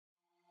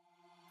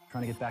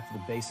trying to get back to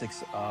the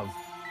basics of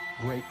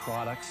great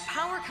products.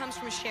 Power comes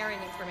from sharing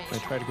information. I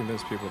try to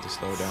convince people to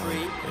slow down.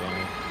 Free.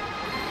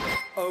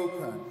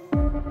 Open.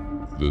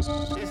 This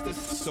is the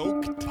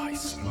Soaked by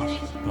Slush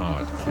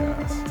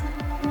podcast.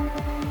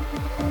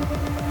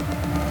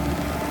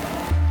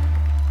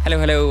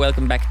 Hello,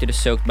 welcome back to the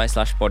Soaked by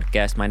Slush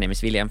podcast. My name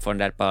is William von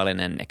der Palen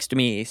and next to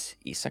me is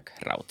Isak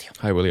Rautio.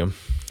 Hi, William.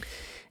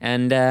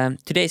 And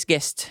today's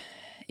guest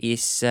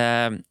is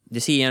the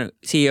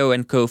CEO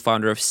and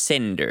co-founder of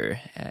Sender,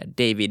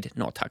 David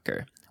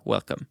Nothacker.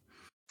 Welcome.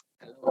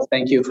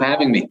 Thank you for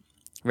having me.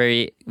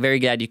 Very, very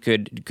glad you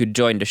could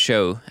join the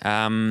show.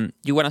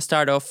 You want to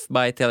start off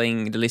by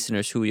telling the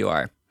listeners who you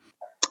are?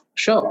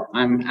 Sure.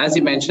 I'm, as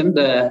you mentioned,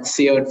 the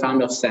CEO and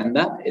founder of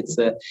Sender. It's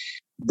a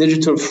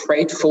digital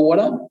freight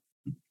forwarder.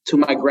 To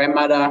my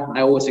grandmother,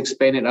 I always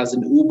explain it as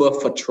an Uber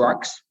for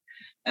trucks.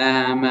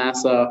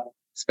 So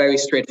it's very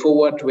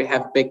straightforward. We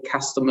have big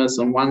customers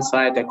on one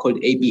side. They're called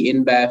AB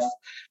InBev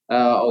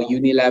or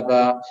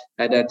Unilever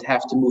that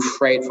have to move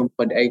freight from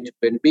point A to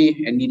point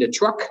B and need a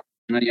truck.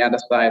 And on the other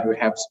side, we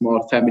have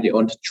small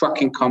family-owned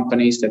trucking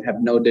companies that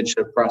have no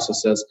digital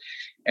processes.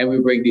 And we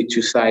bring the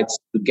two sides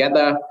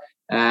together,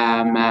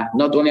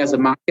 not only as a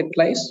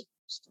marketplace,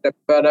 step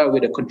further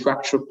with a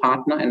contractual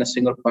partner and a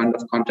single point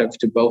of contact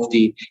to both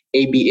the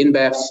AB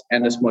InBevs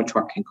and the small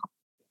trucking companies.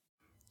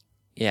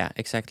 Yeah,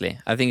 exactly.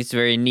 I think it's a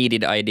very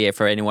needed idea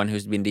for anyone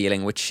who's been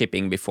dealing with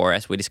shipping before,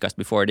 as we discussed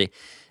before the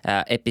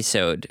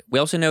episode. We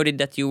also noted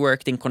that you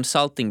worked in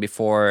consulting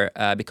before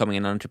becoming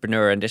an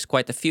entrepreneur, and there's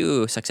quite a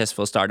few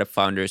successful startup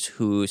founders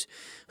who've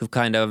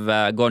kind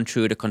of gone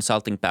through the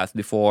consulting path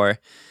before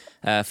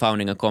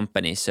founding a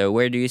company. So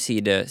where do you see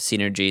the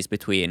synergies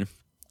between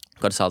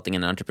consulting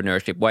and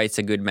entrepreneurship? Why it's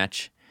a good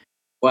match?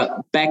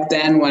 Well, back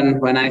then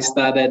when I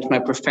started my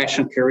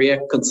professional career,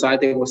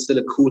 consulting was still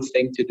a cool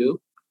thing to do.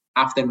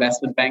 After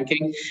investment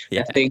banking,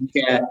 yeah. I think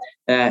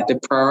the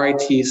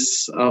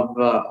priorities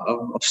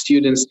of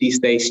students these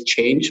days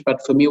change.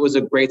 But for me, it was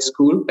a great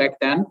school back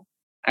then.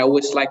 I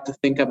always like to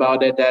think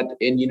about it that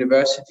in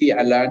university,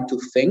 I learned to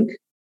think.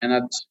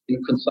 And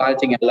in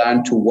consulting, I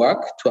learned to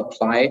work, to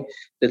apply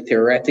the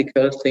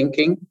theoretical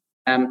thinking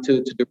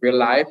to the real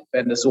life.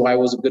 And that's why it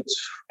was a good,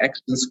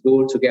 excellent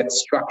school to get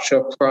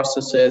structure,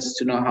 processes,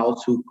 to know how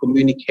to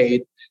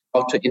communicate,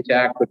 how to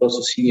interact with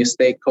also senior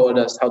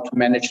stakeholders, how to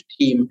manage a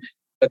team.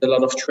 But a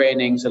lot of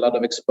trainings, a lot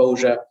of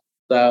exposure.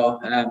 So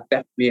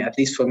definitely, at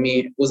least for me,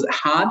 it was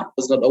hard. It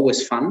was not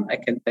always fun, I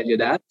can tell you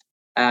that.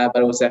 But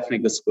it was definitely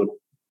a good school.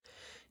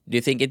 Do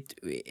you think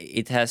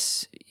it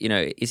has,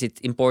 is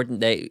it important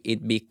that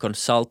it be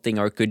consulting,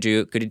 or could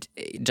it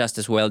just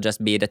as well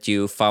just be that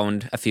you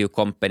found a few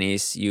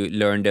companies, you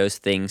learn those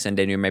things, and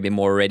then you're maybe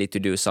more ready to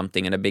do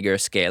something on a bigger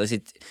scale?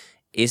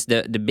 Is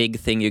the big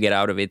thing you get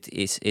out of it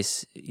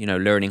is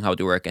learning how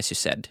to work, as you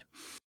said?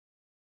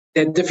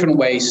 There are different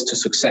ways to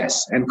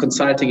success, and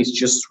consulting is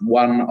just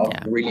one of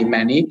really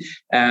many.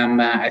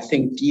 I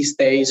think these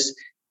days,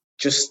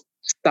 just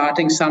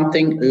starting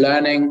something,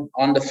 learning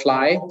on the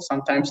fly,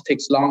 sometimes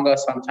takes longer,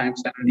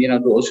 sometimes, do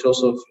all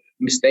sorts of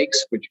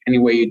mistakes, which any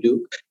way you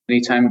do.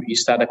 Anytime you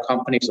start a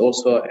company is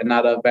also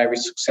another very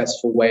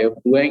successful way of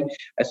doing.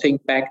 I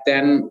think back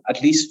then,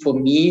 at least for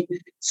me,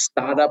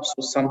 startups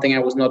was something I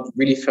was not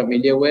really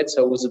familiar with,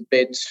 so it was a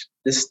bit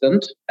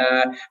distant.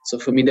 So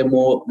for me, the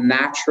more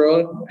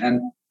natural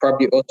and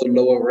probably also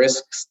lower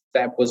risk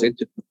step was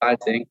into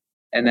consulting,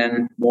 and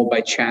then more by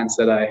chance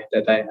that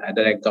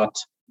I got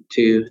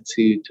to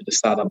the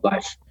startup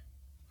life.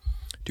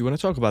 Do you want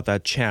to talk about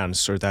that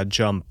chance or that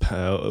jump?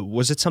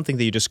 Was it something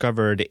that you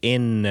discovered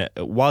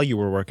while you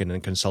were working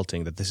in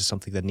consulting, that this is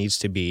something that needs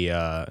to be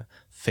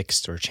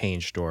fixed or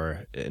changed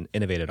or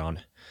innovated on?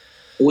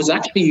 It was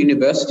actually a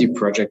university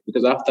project,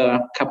 because after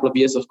a couple of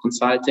years of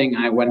consulting,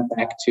 I went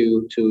back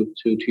to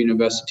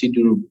university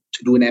to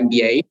do an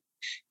MBA.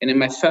 And in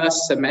my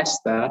first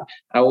semester,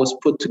 I was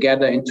put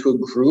together into a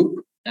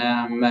group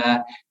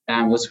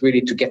was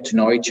really to get to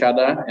know each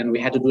other. And we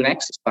had to do an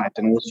exercise,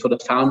 and it was for the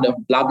founder of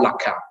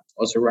BlaBlaCar,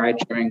 also a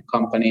ride-sharing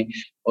company,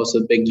 also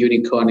a big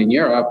unicorn in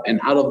Europe. And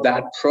out of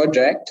that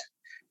project,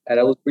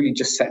 I was really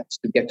just set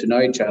to get to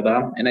know each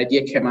other. An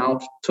idea came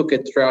out, took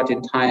it throughout the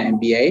entire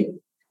MBA,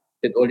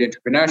 did all the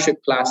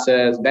entrepreneurship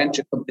classes,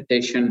 venture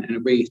competition,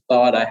 and really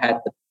thought I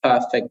had the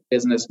perfect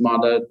business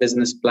model,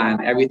 business plan,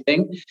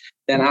 everything.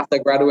 Then after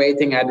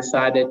graduating, I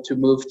decided to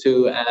move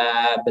to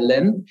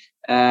Berlin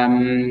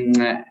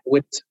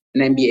with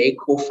an MBA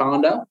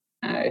co-founder.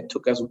 It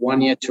took us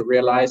 1 year to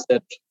realize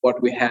that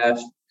what we had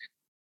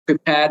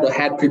prepared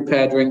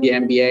during the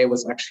MBA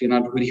was actually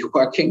not really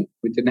working.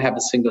 We didn't have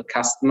a single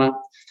customer.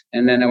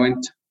 And then I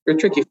went through a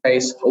tricky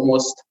phase,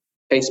 almost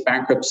faced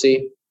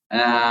bankruptcy,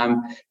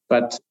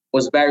 but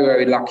was very,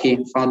 very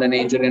lucky. Found an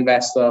angel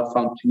investor,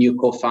 found 2 new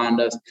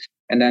co-founders.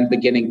 And then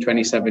beginning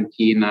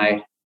 2017,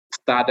 I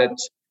started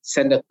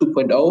Sender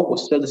 2.0,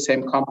 was still the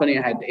same company.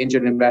 I had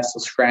angel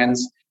investors,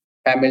 friends,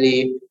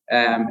 family,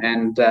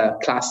 and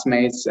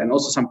classmates, and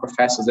also some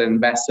professors that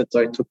invested.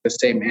 So I took the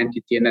same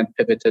entity and then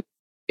pivoted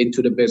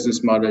into the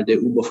business model, the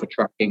Uber for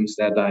truckings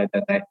that I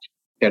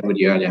shared with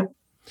you earlier.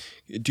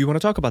 Do you want to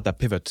talk about that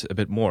pivot a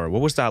bit more?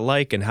 What was that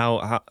like, and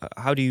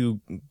how do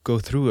you go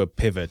through a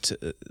pivot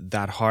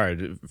that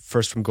hard,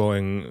 first from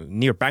going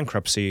near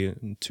bankruptcy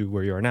to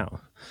where you are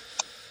now?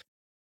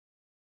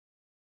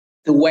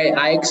 The way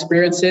I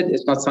experience it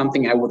is not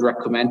something I would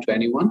recommend to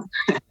anyone.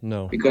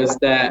 No. Because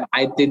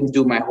I didn't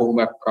do my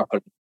homework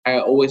properly. I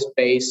always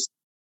based,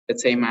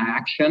 let's say, my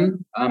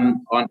action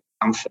on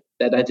assumption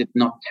that I did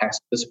not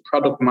test. This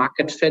product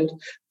market fit,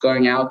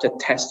 going out and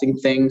testing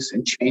things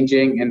and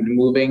changing and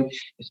moving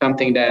is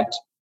something that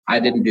I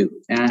didn't do.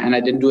 And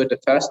I didn't do it the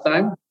first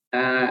time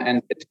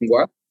and it didn't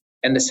work.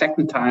 And the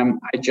second time,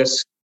 I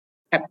just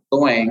kept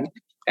going.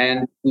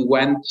 And we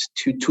went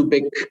to two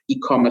big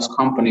e-commerce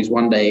companies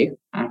one day,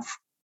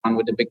 one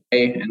with a big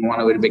A and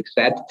one with a big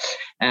Z.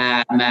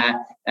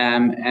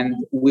 And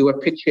we were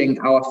pitching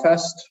our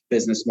first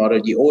business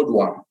model, the old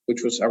one,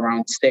 which was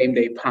around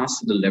same-day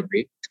parcel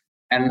delivery.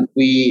 And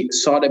we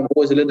saw them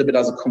always a little bit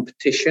as a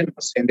competition.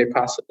 Same-day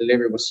parcel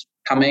delivery was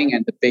coming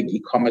and the big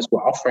e-commerce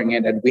were offering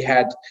it. And we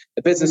had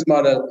a business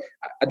model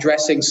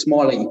addressing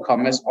smaller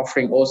e-commerce,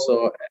 offering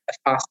also a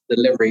fast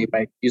delivery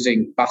by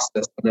using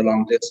buses for the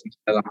long distance,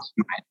 the last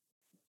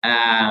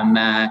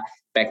mile.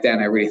 Back then,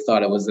 I really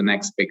thought it was the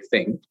next big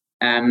thing.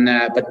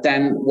 But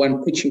then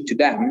when pitching to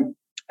them,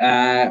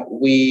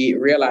 we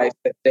realized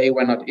that they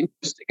were not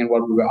interested in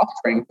what we were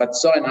offering, but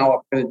saw in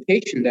our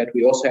presentation that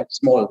we also had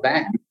small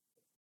vans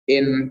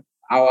in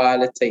our,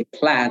 let's say,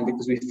 plan,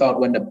 because we thought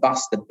when the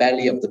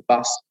belly of the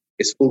bus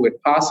is full with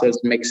parcels,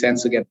 it makes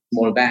sense to get a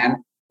small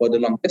van for the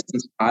long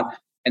distance part.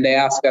 And they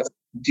asked us,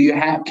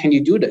 can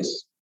you do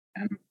this?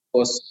 And of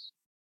course,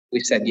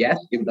 we said yes,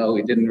 even though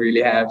we didn't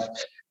really have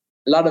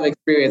a lot of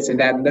experience in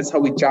that. And that's how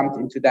we jumped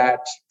into that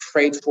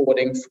freight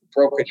forwarding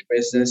brokerage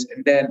business.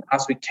 And then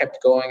as we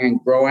kept going and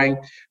growing,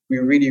 we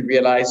really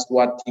realized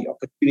what the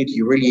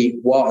opportunity really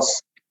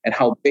was and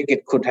how big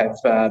it could have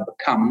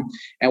become.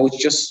 And which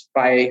just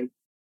by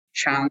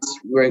chance,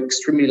 we were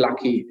extremely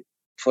lucky.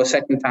 For a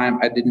second time,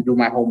 I didn't do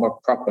my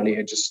homework properly.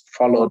 I just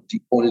followed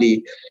the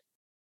only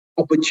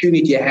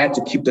opportunity I had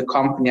to keep the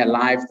company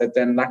alive that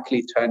then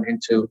luckily turned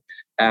into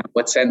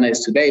what Sender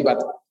is today.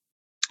 But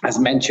as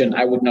mentioned,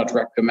 I would not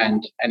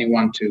recommend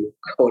anyone to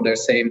go their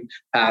same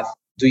path.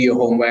 Do your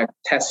homework,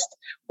 test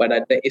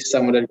whether there is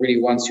someone that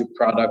really wants your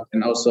product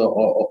and also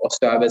or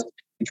service,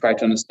 and try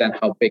to understand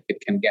how big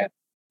it can get.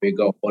 We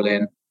go all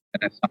in,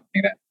 and that's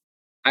something that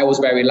I was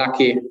very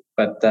lucky.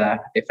 But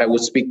if I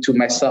would speak to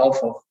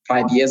myself of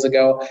 5 years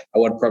ago, I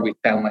would probably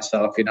tell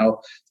myself,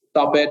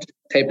 stop it,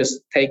 take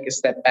a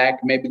step back,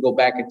 maybe go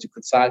back into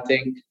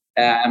consulting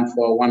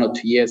for 1 or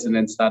 2 years, and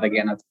then start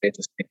again at the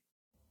data stage.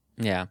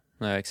 Yeah,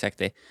 no,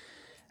 exactly.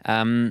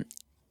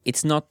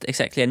 It's not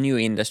exactly a new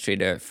industry,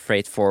 the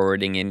freight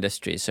forwarding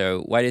industry.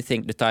 So why do you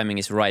think the timing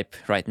is ripe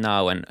right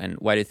now? And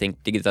why do you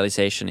think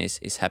digitalization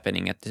is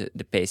happening at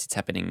the pace it's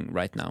happening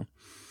right now?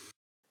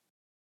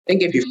 I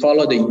think if you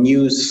follow the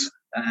news,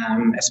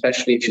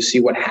 especially if you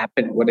see what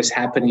is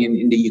happening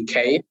in the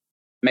UK,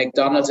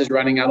 McDonald's is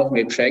running out of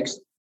milkshakes,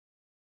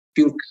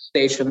 fuel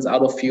stations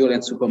out of fuel,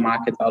 and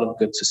supermarkets out of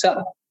goods to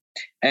sell.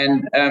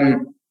 And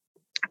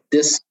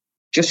this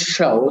just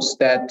shows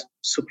that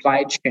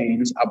supply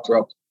chains are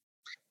broken.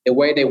 The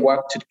way they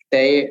work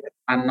today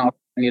are not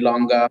any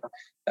longer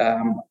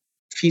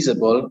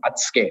feasible at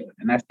scale.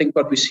 And I think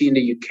what we see in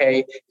the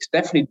UK is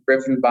definitely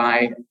driven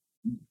by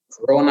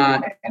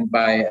Corona and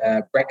by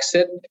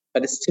Brexit,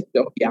 but it's tip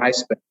of the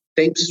iceberg.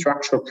 Same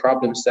structural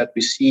problems that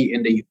we see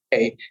in the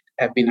UK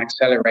have been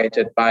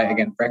accelerated by,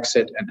 again,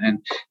 Brexit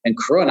and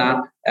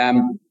Corona.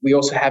 We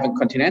also have in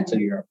continental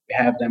Europe. We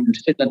have them in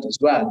Finland as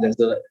well. There's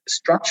a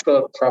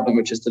structural problem,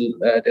 which is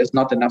there's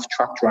not enough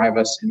truck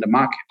drivers in the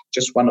market,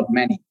 just one of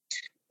many.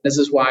 This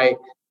is why,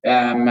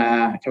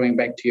 coming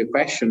back to your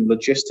question,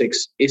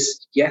 logistics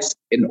is, yes,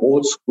 an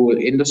old school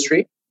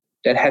industry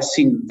that has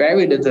seen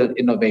very little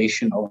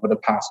innovation over the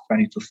past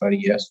 20 to 30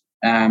 years.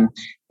 And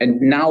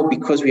now,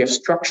 because we have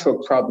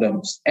structural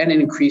problems and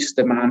an increased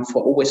demand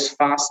for always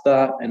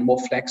faster and more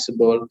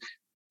flexible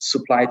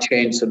supply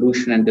chain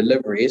solution and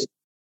deliveries,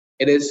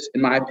 it is,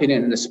 in my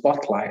opinion, in the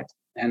spotlight.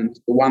 And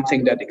the one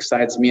thing that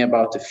excites me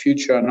about the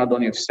future, not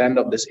only of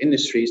Sender, of this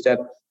industry, is that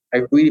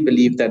I really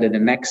believe that in the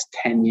next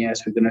 10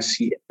 years, we're going to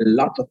see a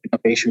lot of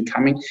innovation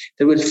coming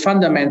that will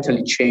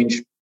fundamentally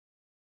change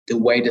the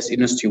way this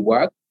industry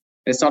works.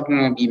 It's not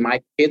going to be my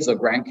kids or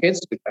grandkids,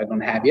 which I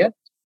don't have yet,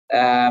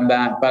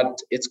 but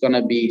it's going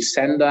to be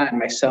Sender and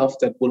myself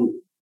that will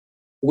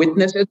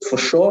witness it for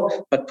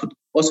sure, but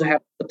also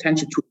have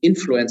potential to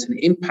influence and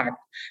impact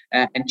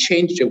and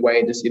change the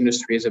way this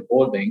industry is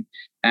evolving.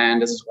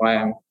 And this is why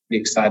I'm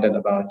really excited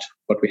about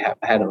what we have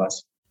ahead of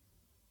us.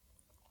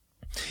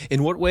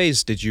 In what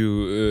ways did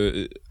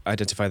you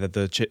identify that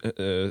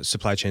the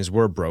supply chains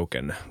were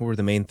broken? What were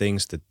the main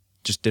things that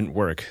just didn't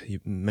work? You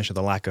mentioned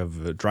the lack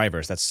of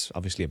drivers. That's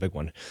obviously a big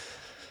one.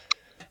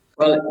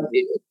 Well,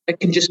 I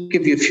can just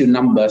give you a few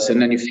numbers,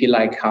 and then you feel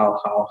like how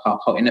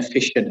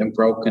inefficient and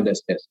broken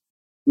this is.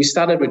 We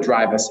started with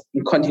drivers.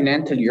 In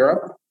continental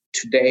Europe,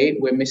 today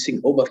we're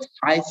missing over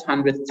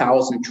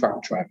 500,000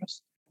 truck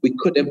drivers. we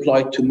could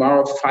employ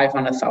tomorrow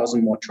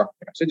 500,000 more truck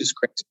drivers. It is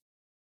crazy.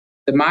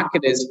 The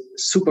market is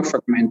super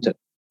fragmented.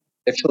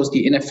 That shows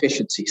the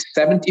inefficiency.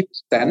 70%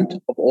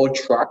 of all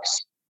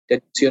trucks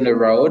that you see on the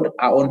road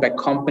are owned by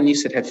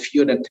companies that have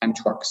fewer than 10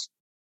 trucks.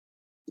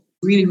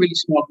 Really, really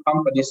small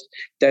companies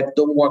that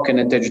don't work in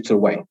a digital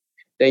way.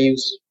 They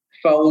use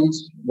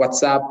phones,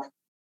 WhatsApp,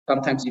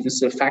 sometimes even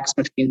still fax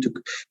machine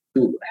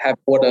to have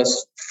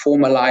orders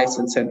formalized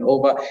and sent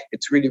over.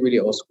 It's really, really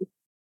old school.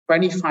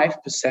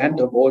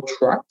 25% of all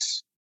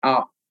trucks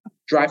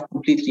drive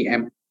completely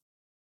empty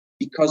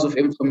because of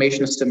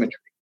information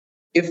asymmetry.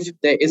 If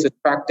there is a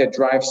truck that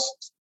drives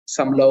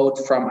some load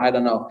from, I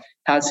don't know,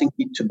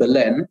 Helsinki to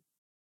Berlin,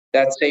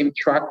 that same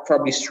truck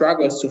probably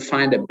struggles to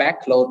find a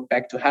backload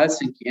back to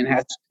Helsinki and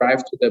has to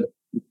drive to the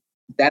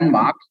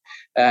Denmark,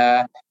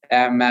 where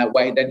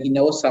then he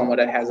knows someone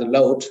that has a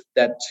load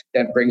that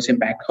brings him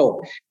back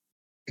home.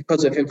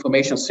 Because of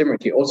information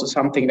asymmetry, also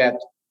something that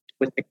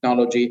with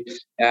technology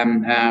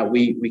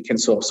we can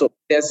solve. So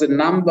there's a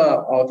number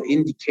of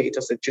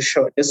indicators that just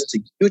show this is a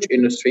huge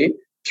industry,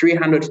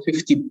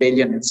 350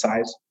 billion in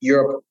size,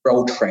 Europe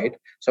road trade.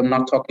 So I'm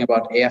not talking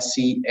about air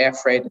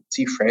freight,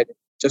 sea freight.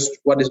 Just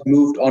what is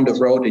moved on the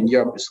road in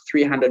Europe is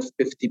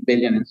 350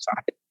 billion in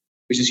size,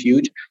 which is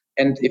huge.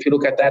 And if you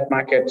look at that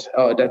market,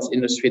 that's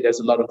industry,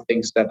 there's a lot of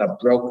things that are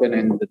broken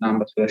in the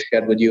numbers that I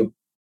shared with you.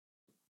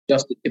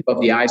 Just the tip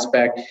of the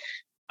iceberg.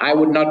 I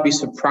would not be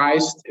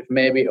surprised if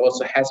maybe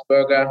also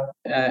Hesburger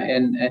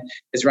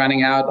is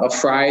running out of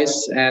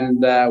fries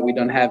and we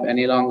don't have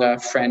any longer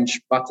French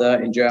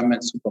butter in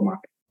German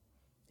supermarket.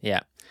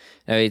 Yeah,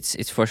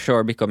 it's for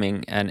sure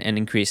becoming an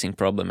increasing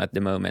problem at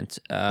the moment.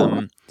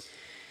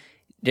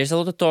 There's a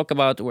lot of talk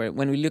about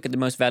when we look at the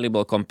most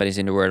valuable companies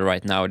in the world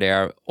right now, they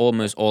are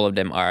almost all of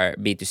them are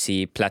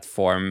B2C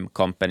platform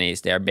companies.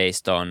 They are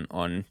based on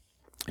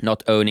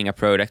not owning a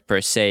product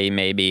per se.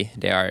 Maybe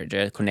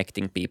they're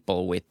connecting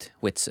people with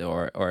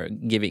or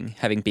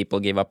having people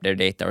give up their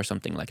data or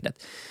something like that.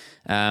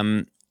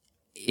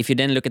 If you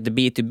then look at the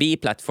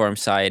B2B platform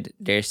side,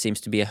 there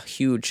seems to be a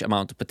huge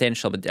amount of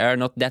potential, but there are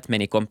not that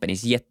many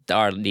companies yet. There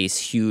are these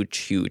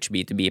huge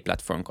B2B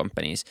platform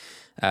companies.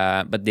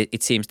 But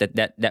it seems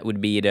that would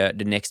be the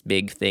next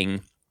big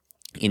thing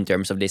in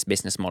terms of this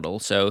business model.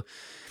 So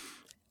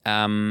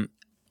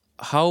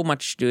how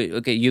much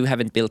you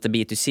haven't built a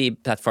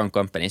B2C platform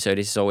company, so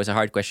this is always a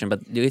hard question, but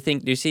do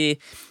you see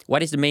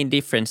what is the main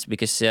difference?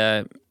 Because,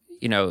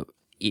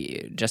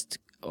 just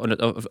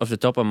off the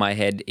top of my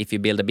head, if you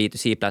build a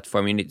B2C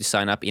platform, you need to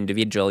sign up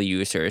individual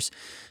users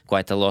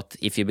quite a lot.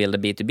 If you build a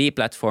B2B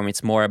platform,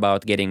 it's more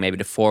about getting maybe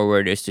the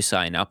forwarders to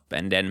sign up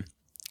and then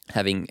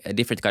having a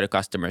different kind of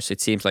customers. So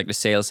it seems like the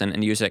sales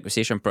and user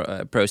acquisition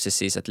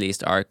processes at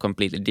least are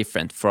completely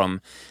different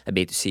from a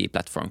B2C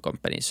platform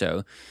company.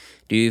 So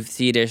do you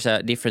see there's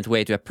a different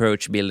way to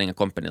approach building a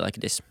company like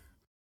this?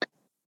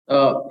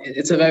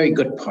 It's a very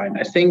good point.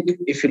 I think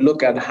if you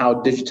look at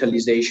how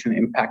digitalization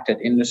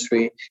impacted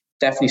industry,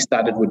 definitely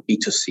started with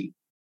B2C.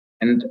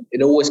 And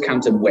it always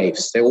comes in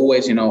waves. There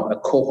always, a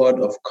cohort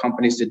of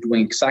companies that are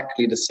doing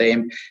exactly the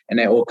same, and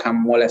they all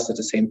come more or less at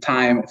the same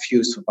time. A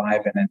few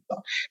survive, and then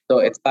so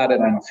it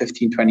started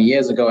 15, 20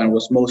 years ago and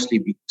was mostly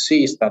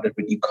B2C. Started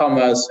with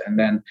e-commerce, and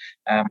then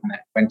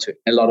went to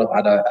a lot of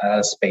other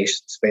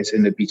space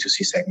in the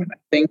B2C segment. I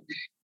think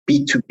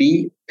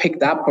B2B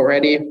picked up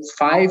already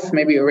 5,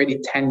 maybe already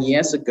 10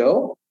 years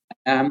ago,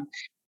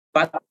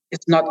 but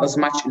it's not as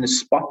much in the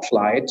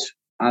spotlight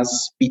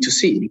as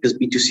B2C, because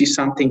B2C is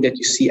something that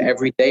you see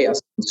every day as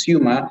a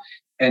consumer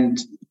and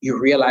you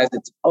realize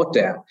it's out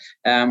there.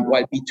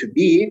 While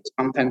B2B,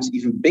 sometimes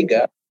even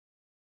bigger,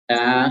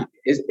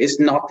 is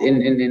not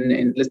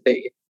in let's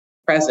say,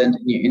 present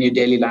in your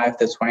daily life.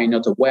 That's why you're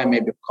not aware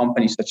maybe of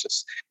companies such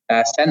as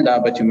Sender,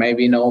 but you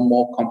maybe know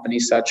more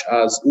companies such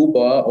as Uber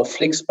or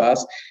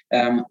Flixbus,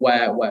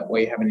 where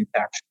you have an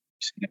interaction.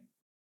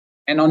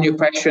 And on your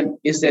question,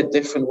 is there a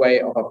different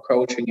way of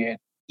approaching it?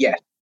 Yes,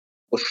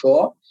 for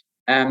sure.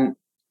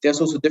 There's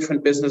also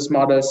different business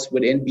models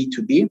within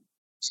B2B,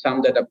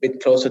 some that are a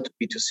bit closer to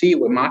B2C,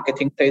 where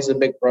marketing plays a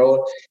big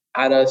role,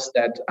 others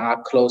that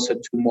are closer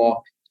to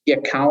more key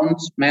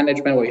account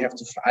management, where you have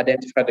to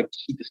identify the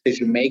key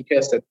decision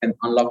makers that can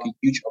unlock a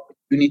huge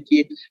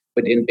opportunity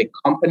within big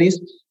companies.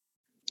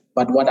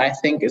 But what I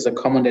think is a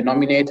common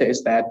denominator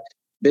is that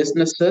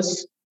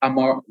businesses are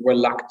more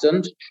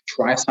reluctant to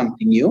try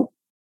something new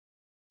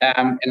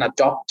and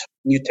adopt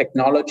new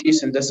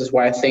technologies. And this is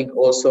why I think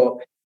also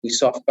we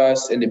saw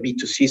first in the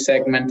B2C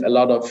segment a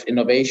lot of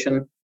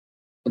innovation.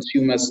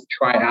 Consumers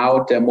try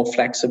out, they're more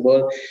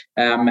flexible.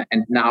 And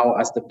now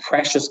as the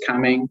pressure's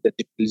coming, the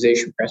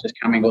digitalization pressure is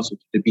coming also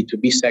to the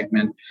B2B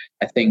segment,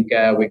 I think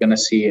we're going to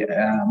see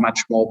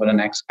much more over the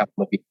next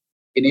couple of years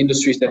in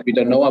industries that we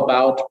don't know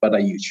about, but are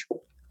huge.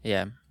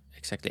 Yeah,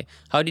 exactly.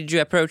 How did you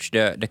approach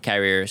the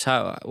carriers?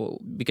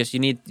 Because you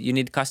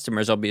need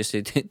customers,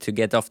 obviously, to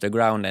get off the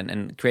ground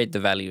and create the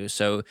value.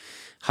 So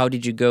how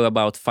did you go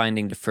about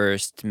finding the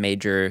first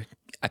major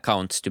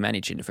accounts to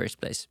manage in the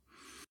first place?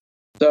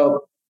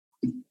 So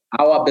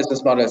our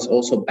business model is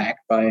also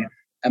backed by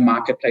a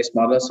marketplace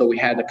model. So we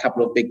had a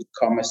couple of big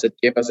e-commerce that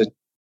gave us an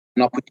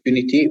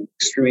opportunity,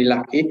 extremely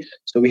lucky.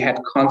 So we had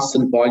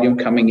constant volume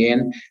coming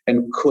in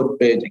and could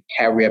build a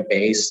carrier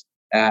base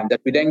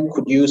that we then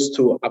could use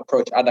to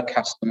approach other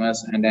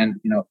customers and then,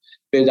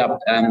 build up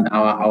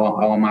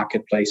our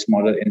marketplace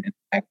model in the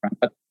background.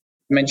 But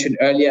I mentioned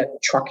earlier,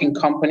 trucking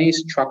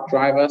companies, truck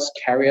drivers,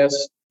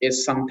 carriers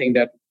is something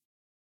that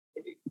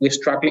we're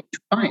struggling to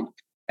find.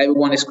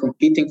 Everyone is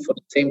competing for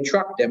the same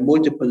truck. There are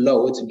multiple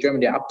loads. In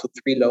Germany, there are up to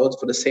 3 loads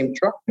for the same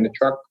truck. And the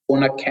truck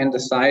owner can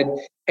decide,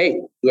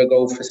 hey, do I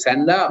go for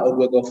Sender or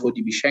do I go for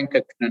DB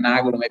Schenker,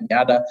 Kühne+Nagel, or maybe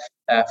other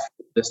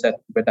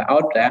that are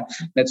out there.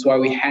 That's why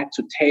we had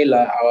to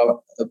tailor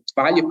our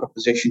value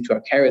proposition to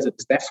our carriers that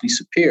is definitely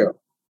superior.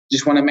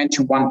 Just want to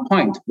mention one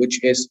point,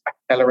 which is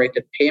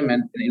accelerated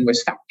payment and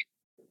invoice factoring.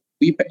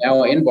 We pay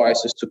our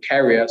invoices to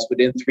carriers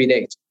within 3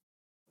 days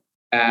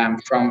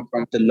from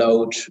the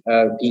load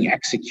being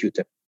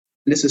executed.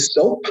 This is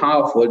so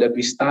powerful that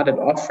we started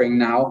offering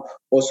now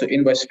also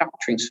invoice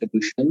factoring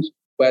solutions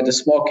where the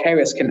small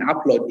carriers can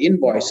upload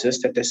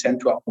invoices that they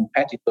send to our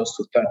competitors,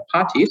 to third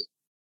parties,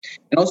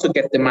 and also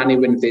get the money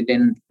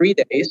within 3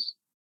 days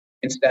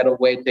instead of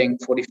waiting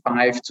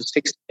 45 to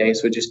 60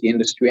 days, which is the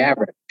industry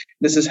average.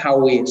 This is how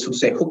we, so to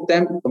say, hook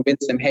them,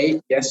 convince them,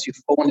 hey, yes, your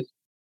phone is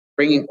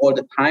bringing all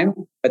the time,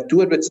 but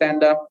do it with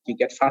Sender. You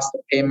get faster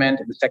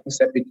payment. In the second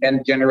step, you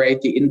can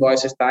generate the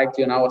invoices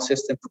directly on our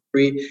system for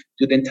free,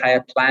 do the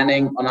entire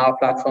planning on our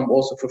platform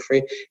also for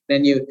free.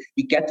 Then you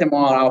get them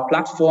on our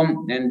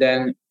platform, and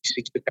then you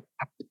see the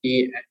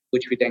capacity,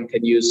 which we then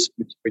can use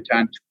with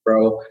return to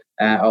grow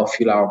or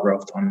fuel our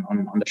growth on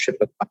the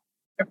shipper platform.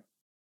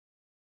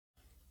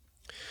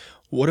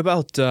 What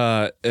about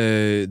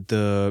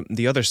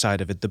the other side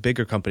of it, the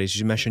bigger companies?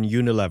 You mentioned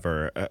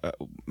Unilever.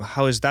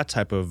 How is that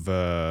type of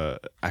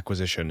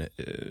acquisition?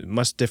 It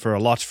must differ a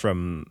lot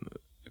from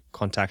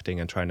contacting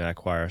and trying to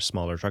acquire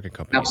smaller trucking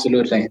companies.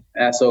 Absolutely.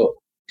 So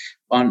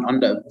on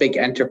the big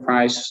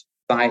enterprise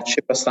side,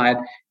 shipper side,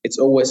 it's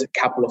always a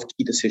couple of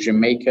key decision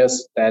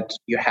makers that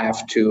you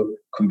have to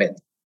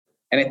convince.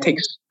 And it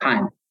takes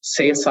time.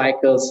 Sales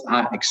cycles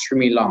are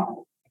extremely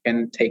long. It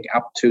can take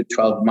up to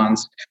 12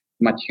 months to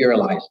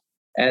materialize.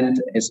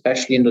 And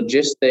especially in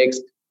logistics,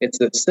 it's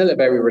still a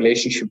very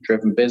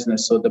relationship-driven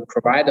business. So the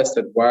providers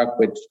that work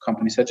with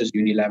companies such as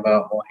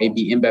Unilever or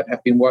AB InBev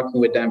have been working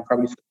with them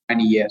probably for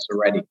 20 years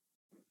already.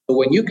 So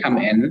when you come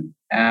in,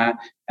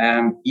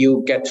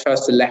 you get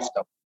first a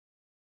leftover.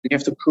 You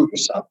have to prove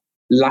yourself.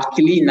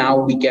 Luckily, now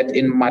we get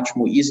in much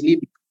more easily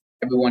because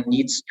everyone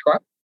needs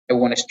trucks.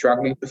 Everyone is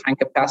struggling to find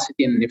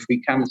capacity. And if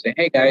we come and say,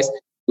 hey, guys,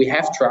 we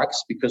have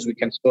trucks because we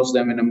can source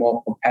them in a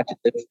more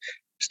competitive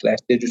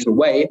 / digital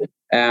way,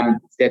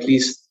 they at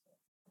least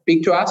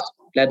speak to us,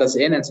 let us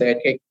in and say,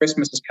 okay,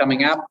 Christmas is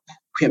coming up.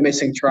 We're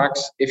missing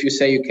trucks. If you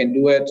say you can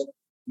do it,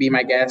 be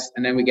my guest.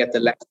 And then we get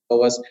the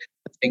leftovers,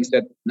 the things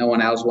that no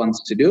one else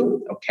wants to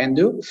do or can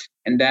do.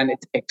 And then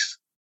it takes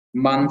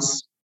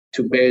months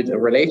to build a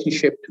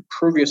relationship, to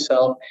prove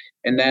yourself.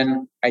 And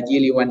then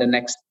ideally when the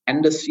next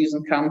tender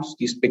season comes,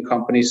 these big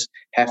companies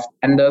have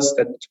tenders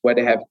where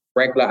they have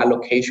regular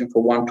allocation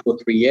for 1, 2, or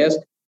 3 years.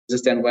 This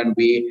is then when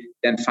we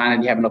then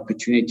finally have an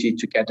opportunity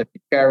to get the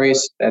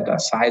carries that are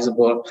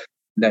sizable,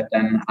 that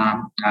then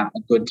are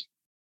good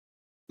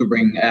to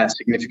bring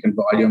significant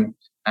volume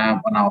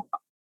on our platform.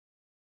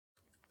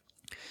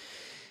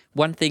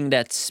 One thing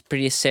that's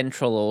pretty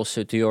central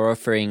also to your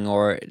offering,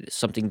 or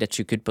something that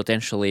you could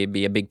potentially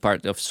be a big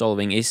part of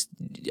solving, is,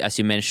 as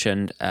you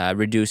mentioned,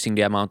 reducing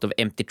the amount of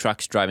empty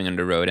trucks driving on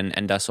the road,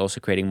 and thus also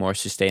creating more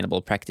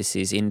sustainable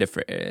practices in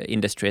the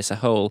industry as a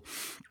whole.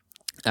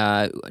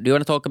 Do you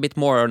want to talk a bit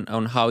more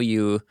on how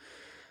you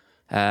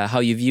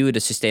view the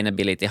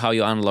sustainability, how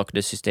you unlock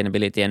the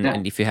sustainability,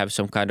 and if you have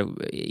some kind of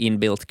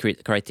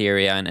inbuilt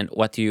criteria, and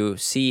what you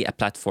see a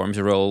platform's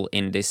role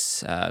in this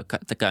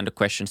the kind of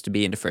questions to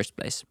be in the first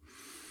place?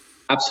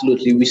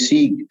 Absolutely. We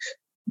see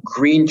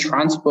green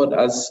transport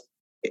as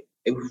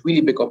a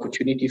really big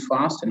opportunity for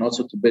us and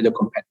also to build a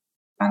competitive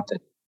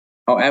advantage.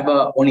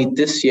 However, only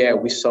this year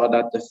we saw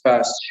that the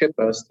first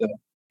shippers, the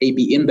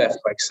AB InBev,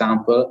 for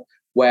example,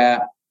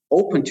 were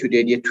open to the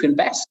idea to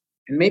invest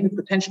and maybe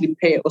potentially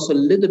pay also a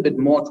little bit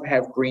more to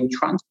have green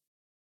transport.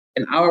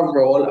 And our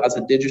role as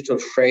a digital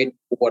freight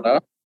forwarder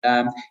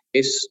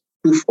is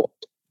twofold.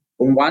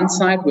 On one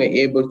side, we're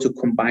able to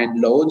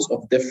combine loads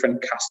of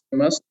different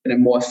customers in a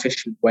more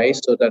efficient way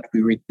so that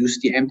we reduce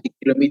the empty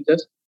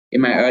kilometers.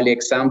 In my early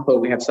example,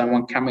 we have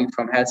someone coming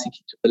from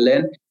Helsinki to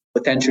Berlin,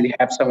 potentially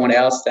have someone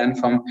else then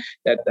from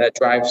that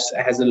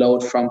has a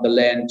load from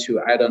Berlin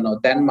to,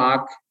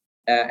 Denmark,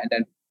 and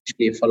then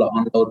a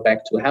follow-on load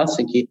back to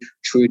Helsinki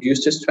to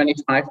reduce this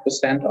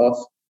 25% of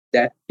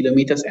that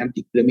kilometers,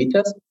 empty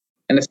kilometers.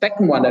 And the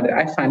second one that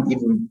I find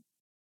even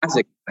as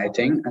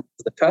exciting,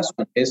 the first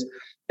one is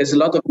there's a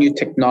lot of new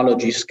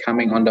technologies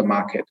coming on the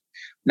market.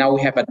 Now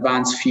we have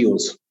advanced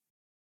fuels.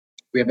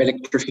 We have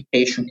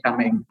electrification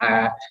coming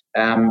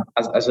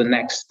as a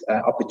next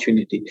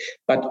opportunity.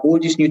 But all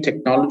these new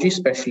technologies,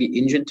 especially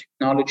engine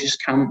technologies,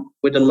 come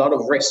with a lot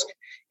of risk.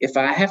 if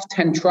I have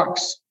 10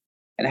 trucks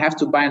and I have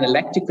to buy an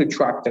electrical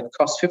truck that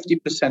costs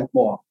 50%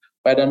 more,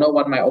 but I don't know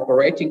what my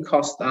operating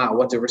costs are,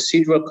 what the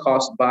residual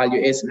cost value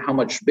is, and how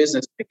much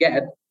business I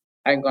get,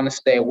 I'm going to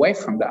stay away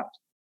from that.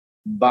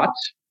 But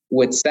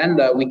with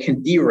Zender, we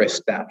can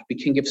de-risk that. We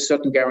can give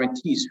certain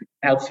guarantees. We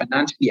can help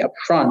financially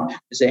upfront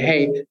to say,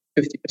 hey,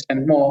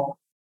 50% more,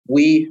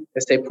 we,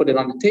 as they put it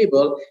on the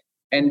table,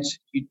 and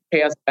you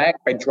pay us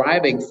back by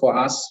driving for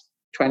us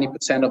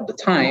 20% of the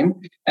time,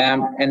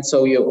 and so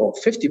or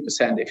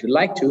 50% if you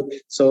like to,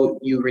 so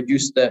you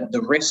reduce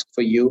the risk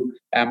for you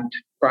to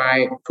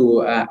try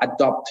to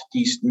adopt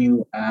these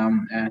new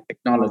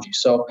technologies.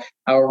 So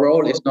our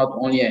role is not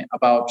only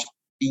about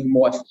being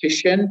more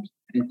efficient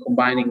and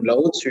combining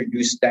loads to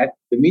reduce that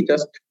the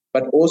meters,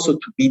 but also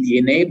to be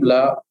the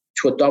enabler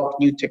to adopt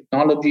new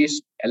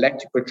technologies.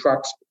 Electrical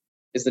trucks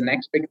is the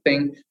next big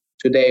thing.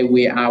 Today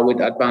we are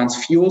with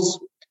advanced fuels.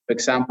 For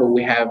example,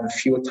 we have a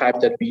fuel type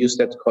that we use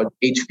that's called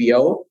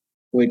HVO,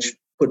 which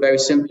put very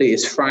simply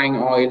is frying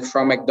oil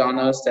from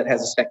McDonald's that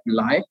has a second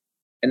life,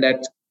 and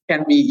that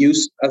can be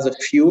used as a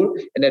fuel,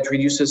 and that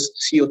reduces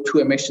CO2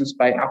 emissions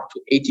by up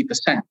to 80%.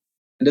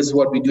 And this is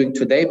what we're doing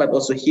today, but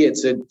also here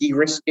it's a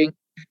de-risking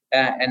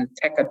and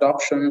tech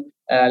adoption,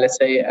 let's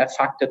say, a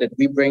factor that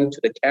we bring to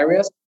the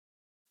carriers.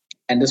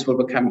 And this will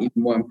become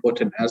even more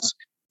important as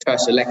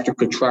first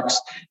electrical trucks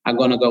are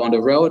going to go on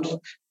the road.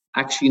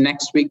 Actually,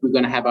 next week, we're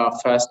going to have our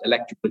first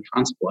electrical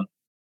transport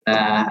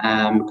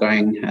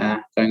going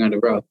on the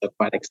road. So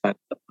quite excited.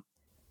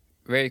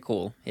 Very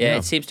cool. Yeah,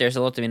 it seems there's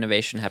a lot of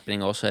innovation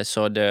happening also. I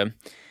saw the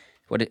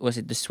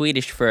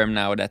Swedish firm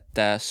now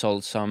that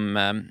sold some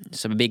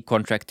big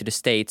contract to the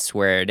States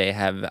where they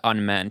have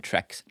unmanned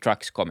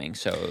trucks coming.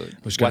 So I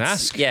was going to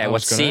ask. Yeah,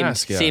 what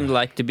seemed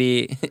like to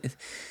be,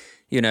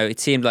 it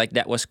seemed like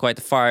that was quite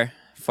far,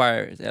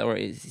 or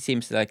it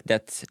seems like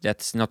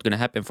that's not going to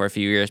happen for a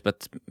few years,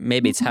 but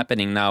maybe it's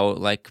happening now,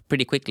 like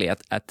pretty quickly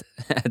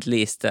at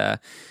least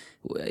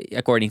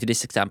according to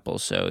this example.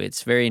 So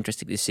it's very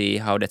interesting to see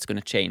how that's going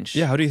to change.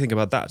 Yeah, how do you think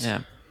about that?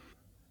 Yeah.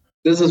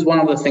 This is one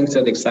of the things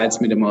that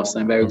excites me the most.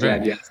 I'm very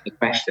glad you asked the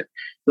question.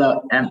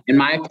 So, in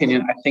my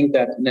opinion, I think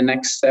that in the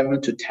next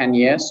 7 to 10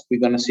 years,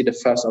 we're going to see the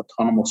first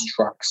autonomous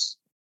trucks.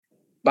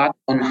 But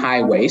on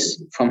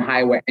highways, from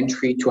highway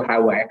entry to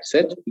highway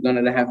exit, we're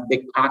going to have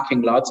big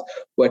parking lots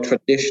where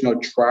traditional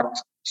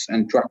trucks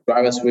and truck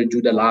drivers will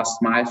do the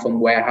last mile from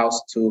warehouse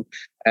to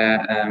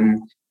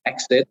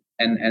exit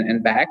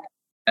and back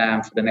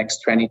for the next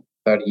 20,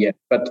 30 years.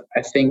 But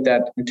I think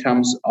that in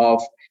terms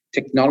of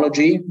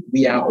technology,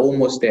 we are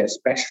almost there,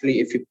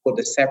 especially if you put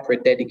a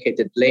separate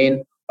dedicated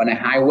lane on a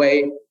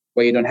highway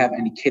where you don't have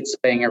any kids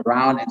playing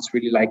around. It's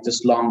really like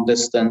this long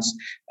distance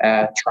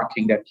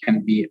trucking that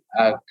can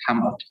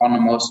become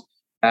autonomous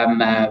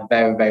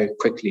very, very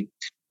quickly.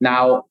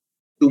 Now,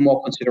 2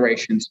 more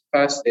considerations.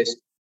 First is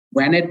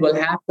when it will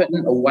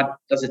happen, or what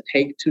does it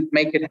take to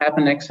make it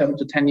happen next 7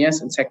 to 10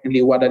 years? And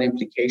secondly, what are the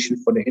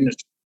implications for the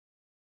industry?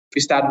 If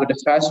we start with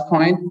the first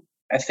point,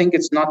 I think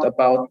it's not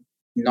about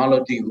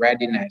technology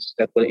readiness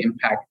that will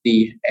impact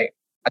the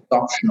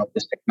adoption of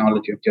this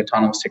technology, of the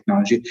autonomous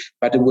technology,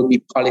 but it will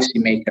be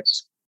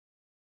policymakers.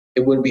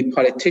 It will be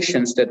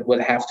politicians that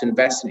will have to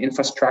invest in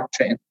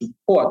infrastructure and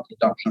support the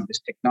adoption of this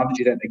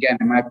technology that, again,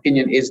 in my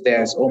opinion, is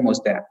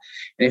almost there.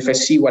 And if I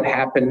see what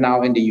happened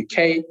now in the UK,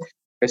 if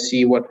I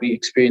see what we're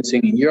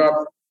experiencing in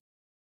Europe,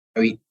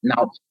 we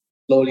now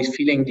slowly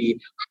feeling the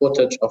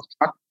shortage of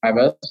truck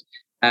drivers,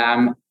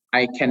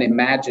 I can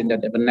imagine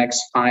that in the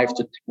next 5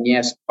 to 10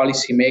 years,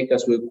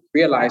 policymakers will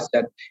realize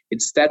that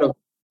instead of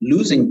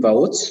losing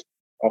votes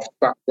of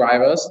truck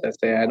drivers that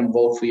say, I don't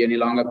vote for you any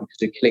longer because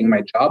you're killing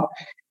my job,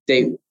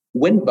 they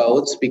win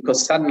votes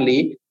because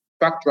suddenly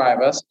truck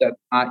drivers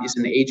is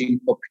an aging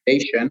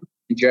population,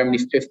 in Germany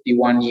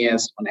 51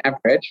 years on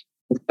average,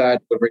 2/3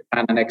 will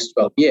retire in the next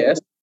 12 years,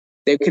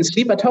 they can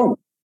sleep at home.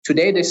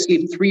 Today they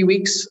sleep 3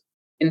 weeks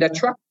in their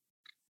truck,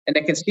 and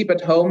they can sleep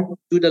at home,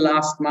 do the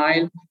last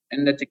mile,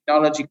 and the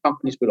technology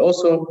companies will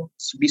also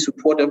be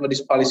supportive of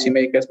these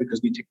policymakers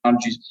because new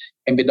technologies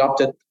can be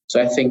adopted.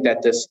 So I think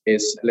that this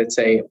is, let's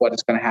say, what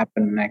is going to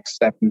happen in the next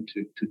 7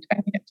 to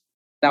 10 years.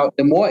 Now,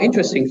 the more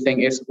interesting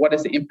thing is what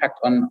is the impact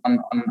on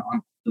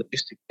the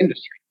logistics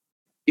industry?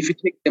 If you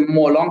take the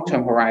more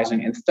long-term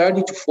horizon, in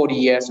 30 to 40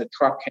 years, a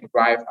truck can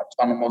drive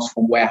autonomous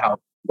from warehouse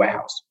to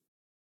warehouse.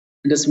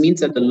 And this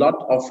means that a lot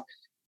of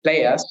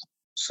players,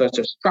 such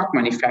as truck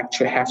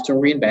manufacturer, have to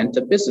reinvent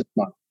the business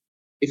model.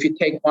 If you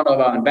take one of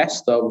our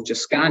investors, which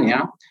is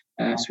Scania,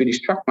 a Swedish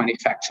truck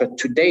manufacturer,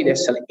 today they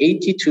sell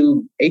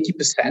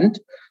 80%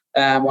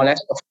 more or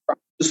less of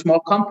trucks to small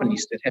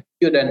companies that have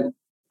fewer than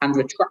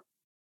 100 trucks.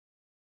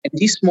 And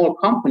these small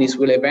companies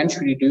will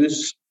eventually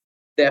lose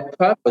their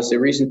purpose, the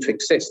reason to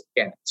exist.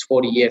 Again, it's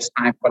 40 years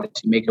time,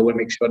 policymaker will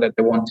make sure that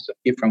they won't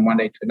disappear from one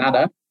day to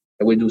another.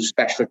 They will do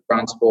special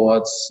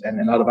transports and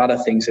a lot of other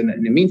things in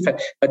the meantime,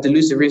 but they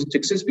lose the reason to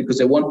exist because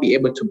they won't be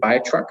able to buy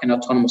a truck. An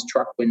autonomous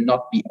truck will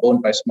not be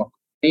owned by a small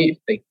company.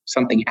 If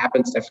something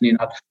happens, definitely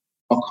not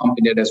a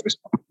company that is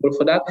responsible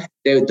for that.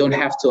 They don't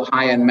have to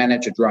hire and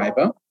manage a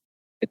driver.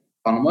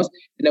 autonomous,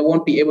 and they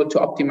won't be able to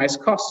optimize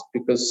costs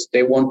because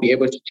they won't be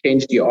able to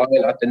change the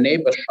oil at the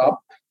neighbor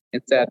shop.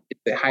 Instead,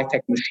 it's a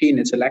high-tech machine,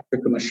 it's an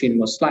electrical machine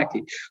most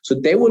likely. So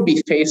they will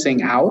be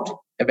phasing out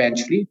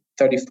eventually,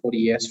 30, 40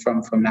 years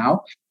from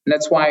now. And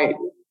that's why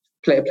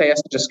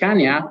players such as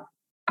Scania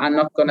are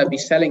not going to be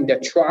selling their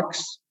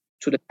trucks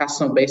to the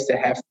customer base they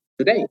have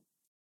today.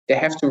 They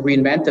have to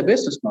reinvent the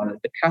business model.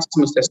 The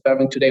customers they're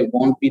serving today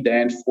won't be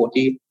there in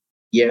 40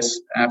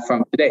 years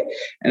from today.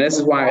 And this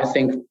is why I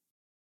think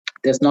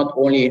there's not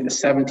only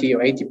 70 or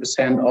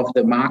 80% of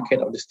the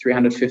market, of this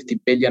 350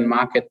 billion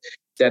market,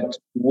 that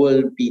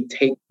will be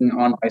taken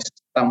on by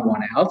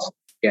someone else,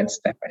 again,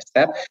 step by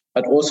step,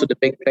 but also the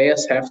big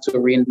players have to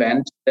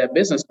reinvent their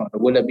business model.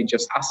 Will it be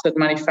just asset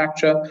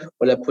manufacture?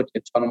 Will they put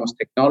autonomous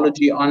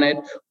technology on it?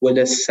 Will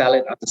they sell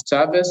it as a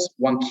service,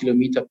 €1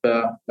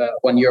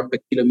 per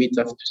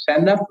kilometer to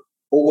sender?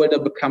 Or will they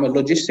become a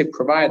logistic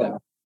provider? I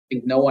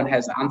think no one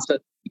has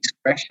answered these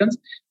questions,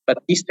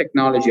 but these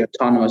technology,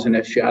 autonomous and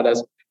a few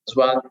others as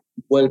well,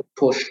 will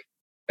push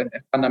a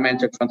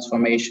fundamental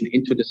transformation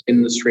into this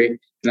industry.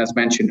 And as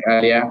mentioned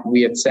earlier,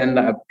 we at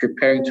Sennder are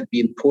preparing to be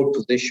in pole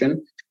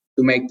position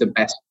to make the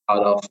best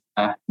out of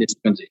this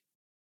transition.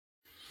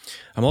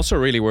 I'm also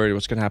really worried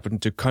what's going to happen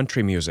to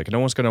country music. No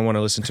one's going to want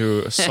to listen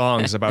to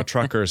songs about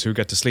truckers who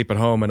get to sleep at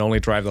home and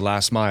only drive the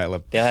last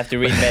mile. They'll have to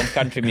reinvent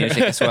country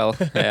music as well.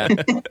 Yeah.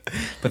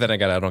 But then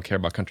again, I don't care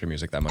about country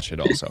music that much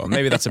at all. So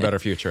maybe that's a better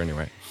future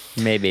anyway.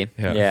 Maybe,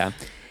 yeah.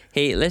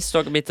 Hey, let's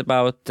talk a bit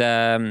about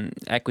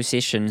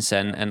acquisitions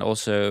and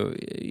also,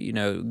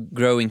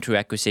 growing through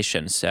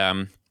acquisitions.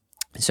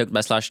 Sökt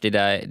by Slush did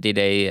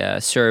a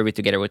survey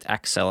together with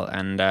Axel,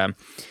 and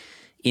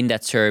in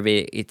that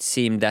survey, it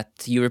seemed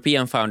that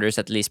European founders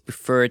at least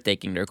prefer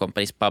taking their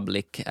companies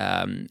public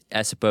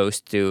as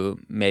opposed to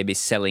maybe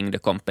selling the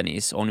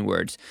companies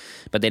onwards.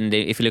 But then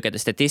if you look at the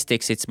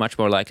statistics, it's much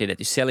more likely that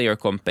you sell your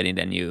company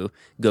than you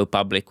go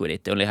public with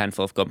it. Only a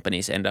handful of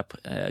companies end up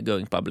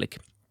going public.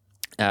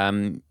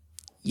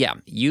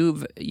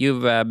 You've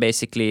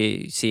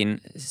basically seen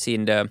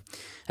the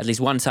at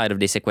least one side of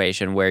this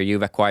equation where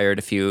you've acquired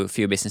a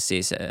few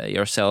businesses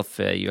yourself.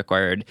 You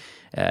acquired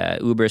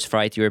Uber's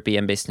Freight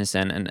European business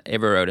and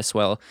Everroad as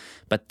well.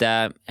 But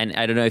and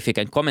I don't know if you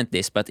can comment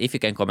this, but if you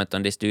can comment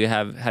on this,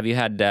 have you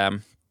had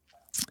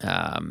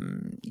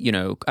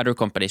other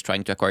companies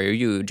trying to acquire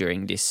you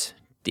during this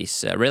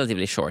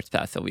relatively short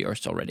path of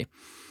yours already?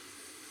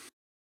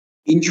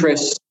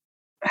 Interest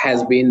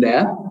has been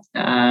there.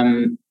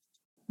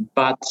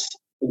 But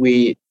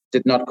we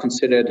did not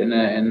consider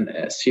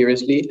it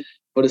seriously.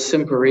 For the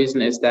simple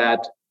reason is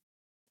that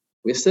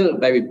we're still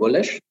very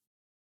bullish.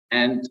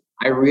 And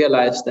I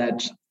realized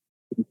that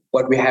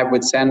what we have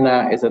with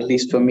Sennder is, at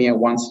least for me, a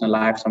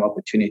once-in-a-lifetime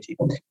opportunity.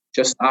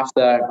 Just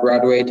after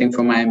graduating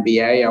from my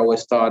MBA, I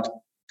always thought,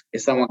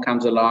 if someone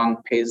comes along,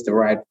 pays the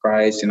right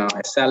price,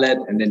 I sell it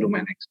and then do my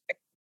next thing.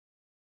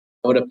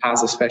 Over the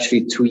past,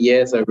 especially 2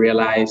 years, I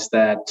realized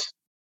that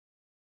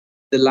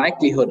the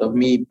likelihood of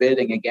me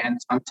building again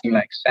something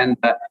like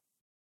Sennder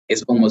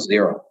is almost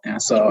zero.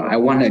 So I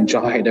want to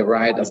enjoy the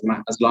ride as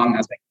long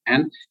as I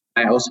can.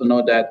 I also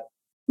know that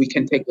we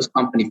can take this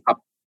company up.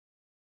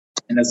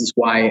 And this is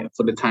why,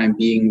 for the time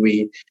being,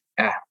 we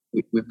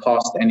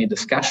paused any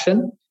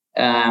discussion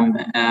on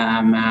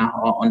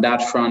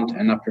that front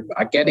and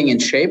are getting in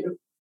shape.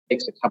 It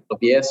takes a couple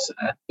of years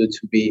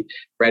to be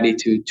ready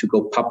to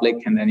go public,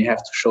 and then you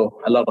have to show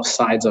a lot of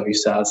sides of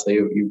yourself, so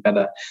you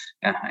better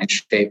in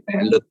shape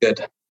and look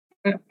good.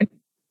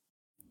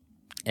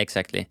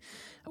 Exactly.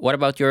 What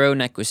about your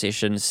own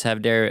acquisitions?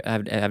 Have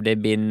they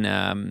been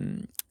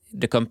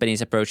the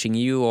companies approaching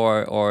you,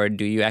 or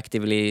do you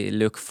actively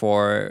look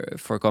for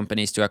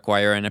companies to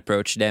acquire and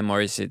approach them,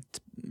 or is it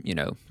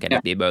can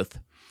it be both?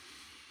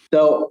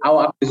 So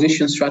our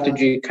acquisition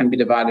strategy can be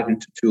divided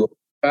into two.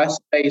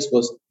 First phase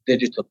was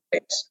digital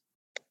phase.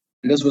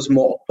 And this was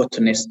more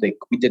opportunistic.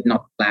 We did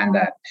not plan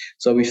that.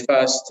 So we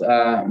first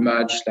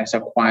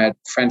acquired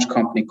a French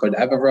company called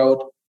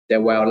Everroad. They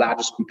were our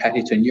largest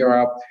competitor in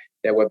Europe.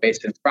 They were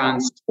based in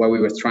France, where we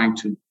were trying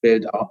to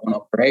build our own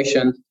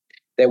operations.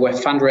 They were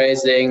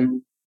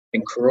fundraising,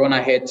 and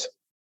Corona hit,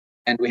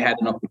 and we had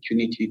an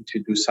opportunity to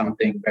do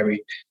something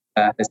very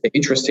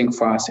interesting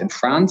for us in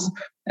France.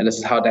 And this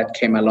is how that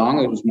came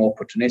along. It was more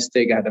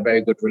opportunistic. I had a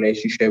very good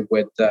relationship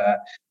with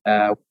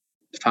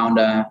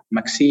founder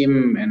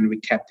Maxime, and we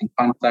kept in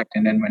contact.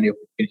 And then when the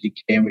opportunity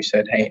came, we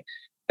said, hey,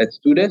 let's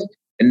do this.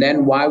 And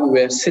then while we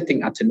were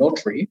sitting at the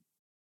notary,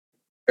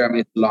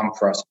 Germany is long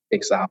for us to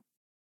fix out,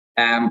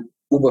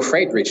 Uber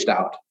Freight reached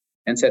out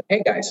and said,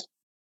 hey guys,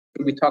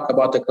 could we talk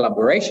about the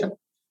collaboration?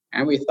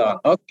 And we thought,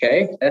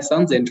 okay, that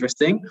sounds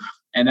interesting.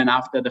 And then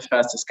after the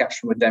first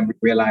discussion with them, we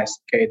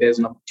realized, okay, there's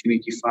an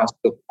opportunity for us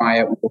to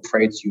acquire Uber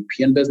Freight's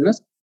European business.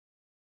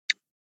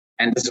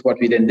 And this is what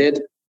we then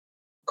did.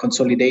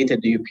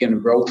 Consolidated the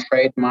European road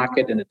freight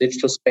market in the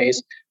digital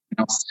space,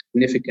 now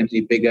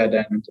significantly bigger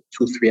than the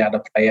 2-3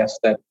 other players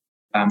that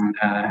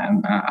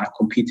are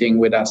competing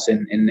with us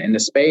in the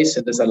space.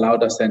 And this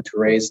allowed us then to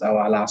raise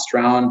our last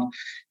round,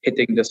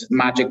 hitting this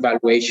magic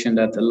valuation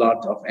that a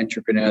lot of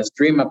entrepreneurs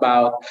dream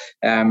about,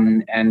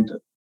 and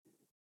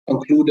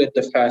concluded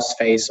the first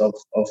phase of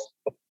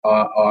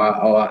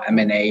our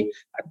M&A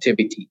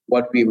activity.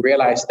 What we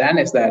realized then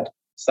is that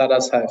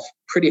startups have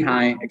pretty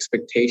high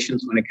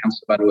expectations when it comes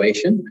to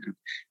valuation.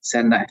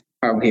 Senda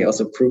probably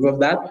also proof of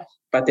that.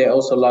 But there are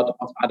also a lot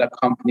of other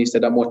companies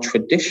that are more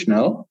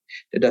traditional,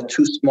 that are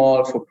too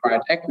small for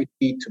private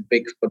equity, too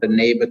big for the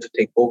neighbor to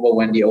take over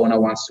when the owner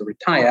wants to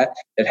retire,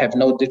 that have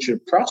no digital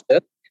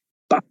process,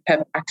 but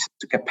have access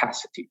to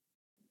capacity,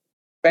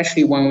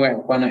 especially when we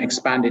want to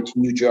expand into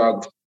new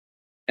geographies.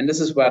 And this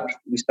is what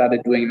we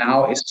started doing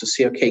now, is to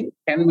see, okay,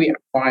 can we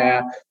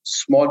acquire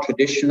small,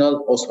 traditional,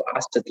 also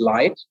asset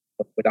light,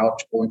 but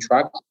without own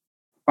trucks,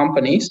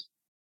 companies,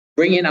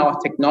 bring in our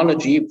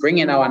technology, bring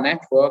in our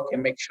network,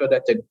 and make sure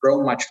that they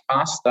grow much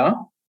faster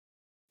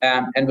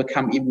and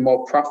become even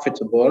more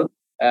profitable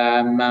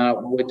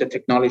with the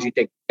technology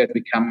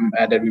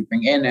that we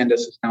bring in. And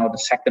this is now the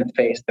second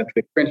phase that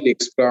we're currently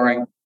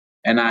exploring.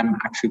 And I'm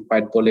actually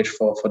quite bullish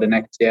for the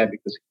next year,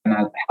 because it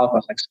can help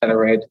us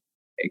accelerate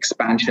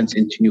expansions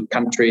into new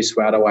countries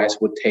where otherwise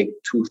would take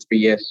 2-3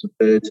 years to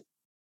build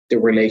the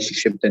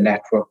relationship, the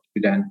network,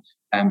 to then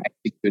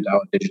execute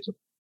our digital.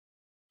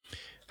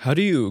 How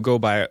do you go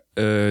by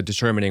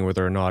determining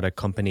whether or not a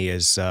company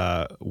is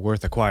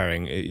worth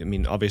acquiring? I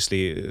mean,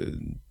 obviously,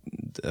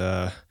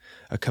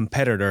 a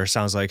competitor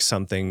sounds like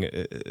something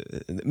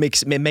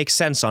makes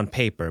sense on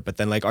paper, but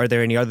then, like, are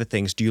there any other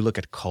things? Do you look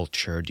at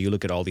culture? Do you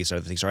look at all these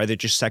other things, or are they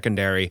just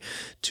secondary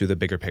to the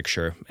bigger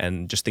picture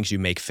and just things you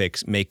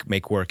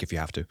make work if you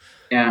have to?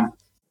 Yeah,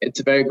 it's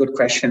a very good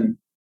question.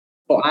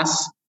 For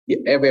us,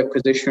 every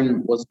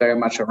acquisition was very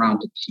much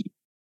around the team.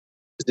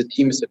 The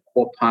team is a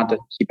core part that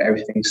keep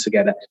everything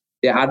together.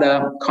 There are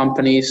other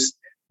companies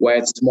where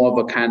it's more of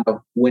a kind of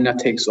winner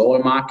takes all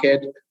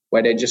market,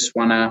 where they just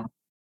want to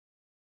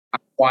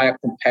acquire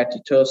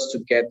competitors to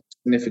get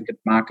significant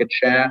market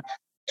share,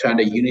 turn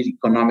the unit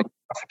economic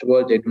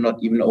profitable. They do not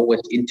even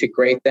always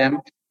integrate them.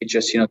 It's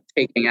just,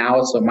 taking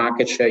out so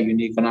market share,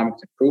 unit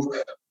economics improve.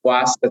 For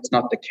us, that's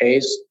not the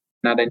case.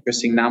 Another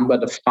interesting number,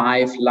 the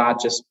 5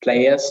 largest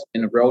players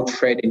in road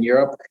trade in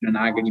Europe,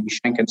 arguably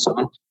Schenk and so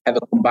on, have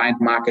a combined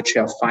market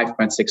share of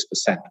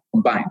 5.6%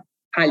 combined.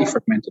 Highly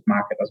fragmented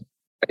market.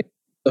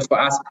 So for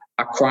us,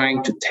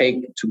 acquiring to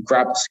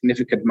grab a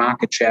significant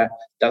market share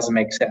doesn't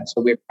make sense.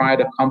 So we acquire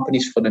the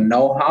companies for the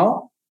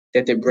know-how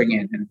that they bring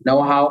in. And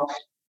know-how,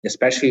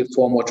 especially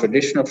for more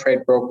traditional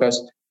trade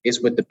brokers,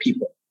 is with the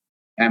people.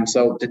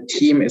 So the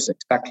team is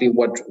exactly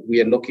what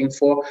we are looking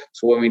for.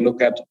 So when we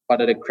look at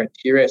what are the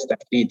criteria, it's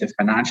definitely the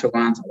financial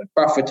ones. Are they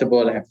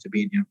profitable? They have to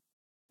be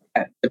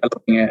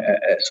developing a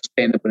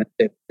sustainable and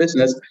stable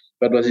business.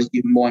 But what is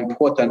even more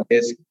important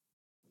is,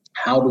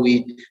 how do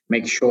we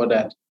make sure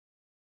that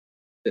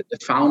the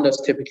founders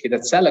typically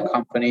that sell a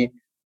company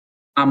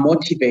are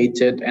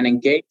motivated and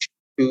engaged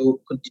to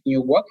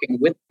continue working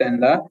with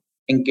Senda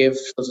and give,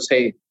 so to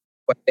say,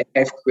 what they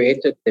have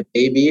created, the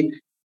baby,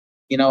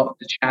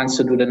 the chance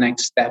to do the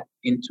next step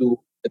into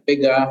the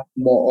bigger,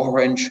 more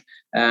orange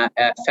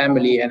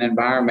family and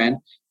environment.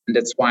 And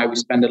that's why we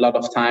spend a lot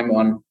of time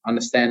on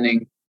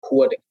understanding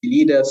who are the key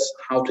leaders,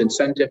 how to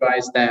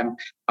incentivize them,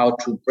 how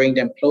to bring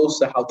them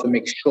closer, how to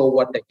make sure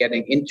what they're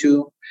getting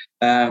into.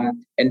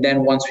 And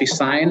then once we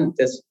sign,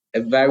 there's a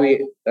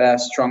very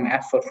strong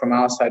effort from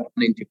our side on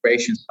the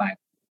integration side.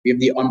 We have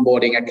the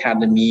onboarding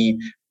academy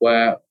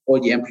where all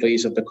the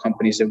employees of the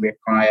companies that we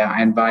acquire are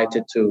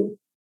invited to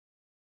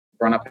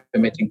run up a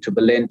meeting to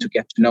Berlin to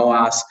get to know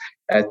us,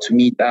 to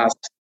meet us.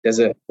 There's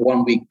a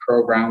 1-week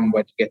program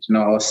where to get to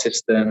know our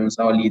systems,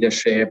 our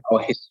leadership, our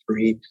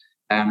history,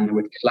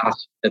 with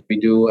class that we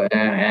do.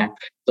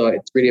 So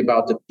it's really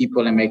about the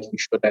people and making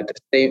sure that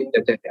they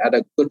are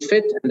a good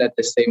fit and that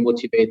they stay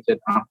motivated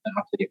after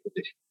the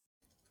acquisition.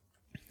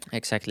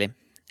 Exactly.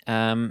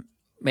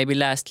 Maybe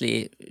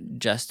lastly,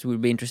 just would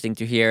be interesting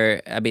to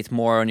hear a bit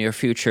more on your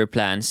future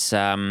plans.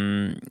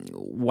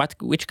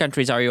 Which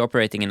countries are you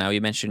operating in now?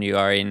 You mentioned you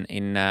are in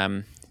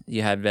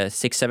you have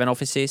 6-7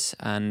 offices,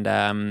 and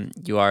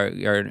you're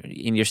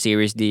in your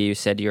Series D. You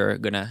said you're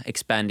gonna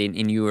expand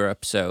in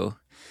Europe. So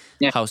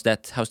yeah. How's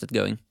that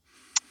going?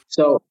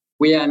 So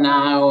we are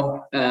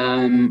now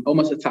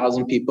almost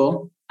 1,000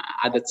 people.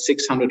 Added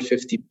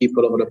 650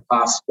 people over the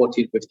past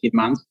 14-15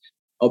 months.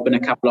 Open a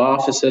couple of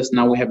offices.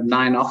 Now we have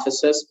 9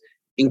 offices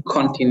in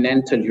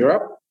continental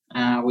Europe.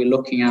 We're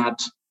looking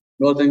at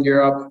Northern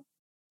Europe,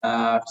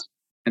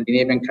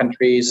 Scandinavian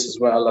countries, as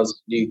well as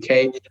the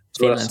UK, as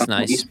well as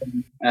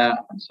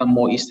some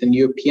more Eastern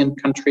European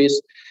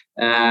countries.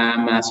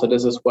 So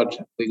this is what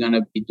we're going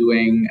to be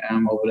doing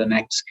over the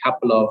next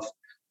couple of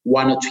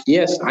 1 or 2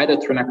 years, either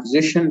through an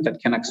acquisition that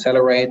can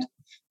accelerate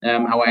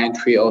our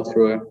entry or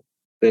through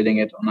building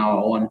it on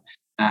our own.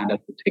 That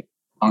will take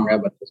longer,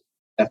 but it's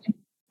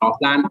definitely our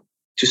plan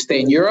to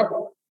stay in Europe,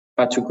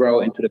 but to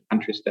grow into the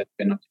countries that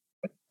we're not.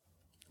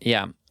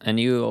 Yeah, and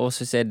you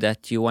also said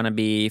that you want to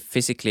be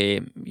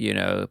physically,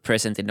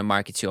 present in the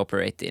markets you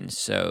operate in.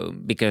 So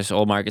because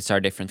all markets are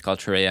different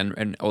culturally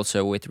and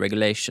also with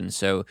regulation.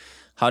 So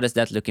how does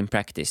that look in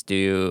practice? Do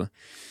you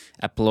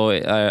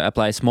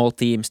apply small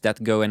teams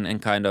that go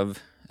and kind of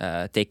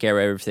take care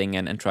of everything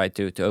and try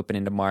to open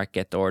in the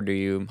market, or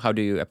how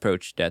do you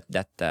approach that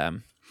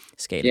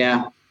scaling?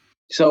 Yeah.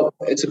 So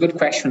it's a good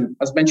question.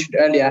 As mentioned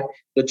earlier,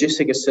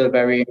 logistics is still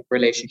very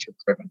relationship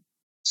driven.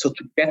 So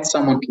to get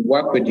someone to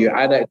work with you,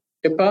 either a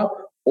shipper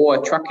or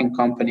a trucking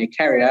company, a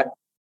carrier,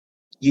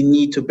 you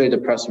need to build a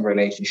personal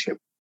relationship.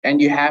 And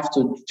you have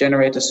to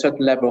generate a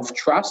certain level of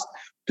trust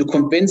to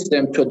convince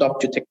them to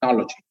adopt your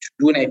technology, to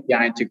do an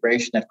API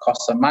integration that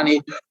costs some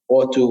money,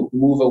 or to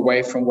move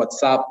away from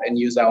WhatsApp and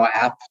use our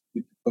app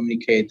to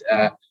communicate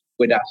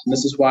with us. And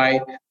this is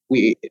why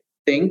we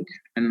think,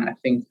 and I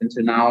think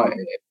until now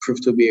it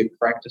proved to be a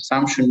correct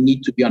assumption,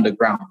 need to be on the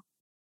ground.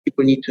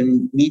 People need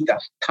to meet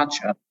us,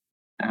 touch us.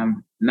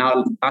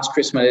 Now, last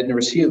Christmas I didn't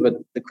receive, but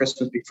the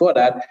Christmas before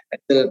that, I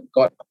still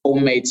got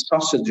homemade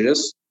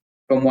sausages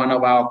from one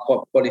of our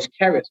Polish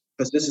carriers,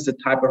 because this is the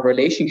type of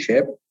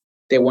relationship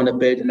they want to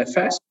build in the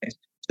first place.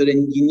 So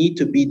then you need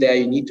to be there,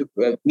 you need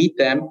to meet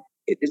them.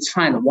 It's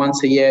fine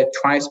once a year,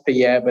 twice per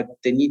year, but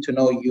they need to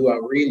know you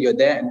are real, you're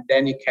there, and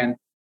then you can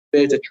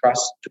build the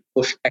trust to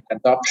push back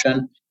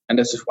adoption. And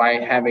this is why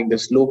having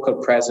this local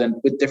presence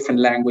with different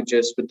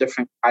languages, with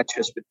different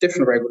cultures, with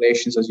different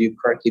regulations, as you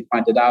correctly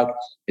pointed out,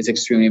 is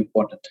extremely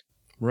important.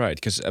 Right,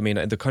 because I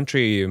mean, the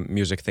country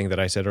music thing that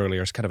I said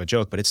earlier is kind of a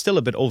joke, but it's still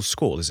a bit old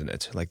school, isn't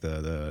it? Like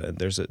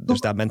there's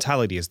that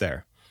mentality is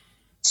there.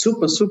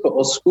 Super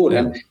old school,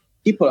 and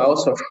people are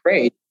also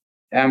afraid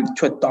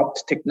to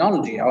adopt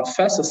technology. Our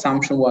first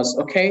assumption was,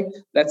 okay,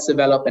 let's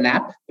develop an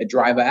app, a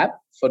driver app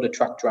for the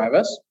truck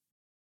drivers.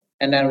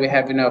 And then we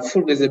have,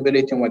 full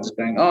visibility on what's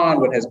going on,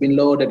 what has been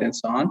loaded, and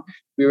so on.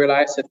 We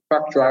realized that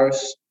truck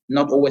drivers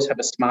not always have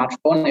a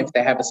smartphone. If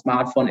they have a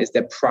smartphone, it's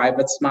their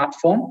private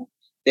smartphone.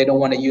 They don't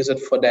want to use it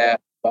for their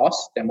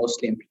boss. They're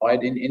mostly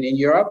employed in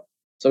Europe.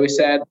 So we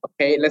said,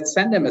 okay, let's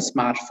send them a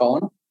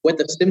smartphone with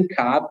a SIM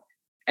card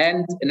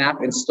and an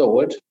app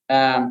installed.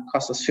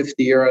 Costs us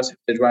 50 euros if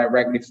they drive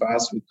regularly for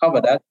us. We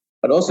cover that.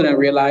 But also then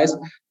realize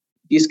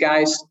these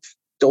guys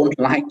don't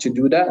like to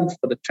do that.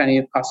 For the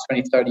past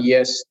 20, 30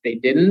 years, they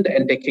didn't,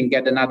 and they can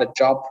get another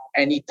job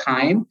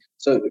anytime.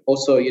 So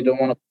also you don't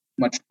want to put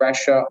much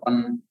pressure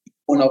on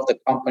owner of the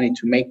company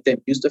to make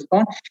them use the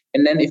phone.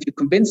 And then if you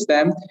convince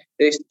them,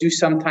 they do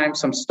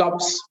sometimes some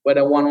stops where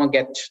they want to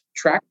get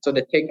tracked. So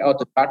they take out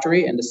the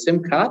battery and the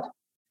SIM card,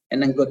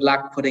 and then good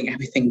luck putting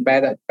everything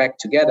back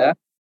together.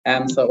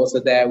 So also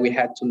there we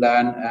had to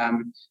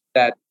learn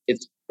that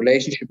it's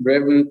relationship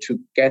driven to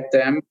get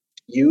them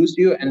use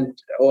you, and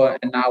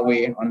now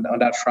we on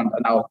that front are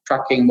now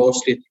tracking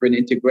mostly through an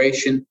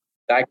integration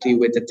directly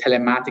with the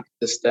telematic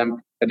system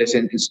that is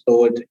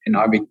installed in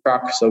RV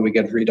Truck, so we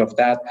get rid of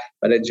that.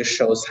 But it just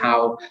shows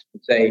how,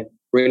 let's say,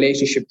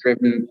 relationship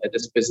driven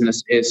this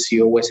business is.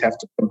 You always have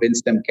to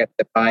convince them, get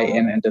the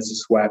buy-in, and this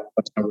is where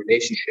personal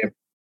relationship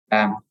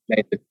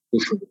made the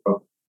crucial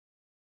role.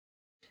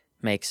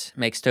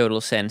 Makes total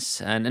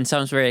sense and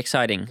sounds very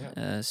exciting.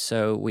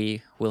 So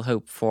we will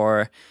hope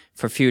for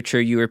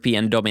future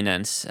European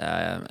dominance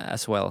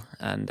as well.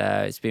 And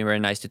it's been very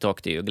nice to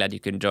talk to you. Glad you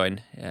could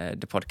join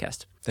the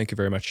podcast. Thank you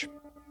very much.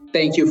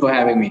 Thank you for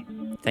having me.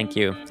 Thank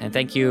you. And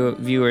thank you,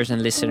 viewers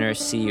and listeners.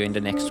 See you in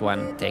the next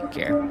one. Take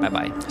care.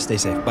 Bye-bye. Stay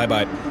safe.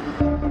 Bye-bye.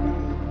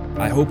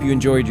 I hope you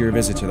enjoyed your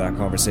visit to that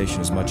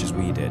conversation as much as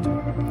we did.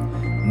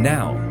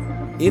 Now,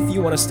 if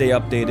you want to stay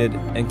updated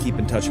and keep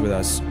in touch with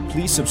us,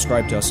 please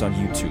subscribe to us on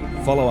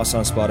YouTube, follow us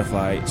on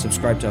Spotify,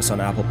 subscribe to us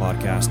on Apple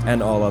Podcasts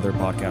and all other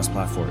podcast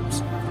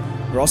platforms.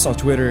 We're also on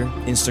Twitter,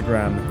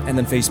 Instagram, and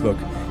then Facebook.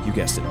 You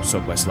guessed it,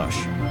 Southwest Slush.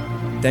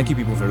 Thank you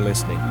people for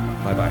listening.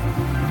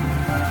 Bye-bye.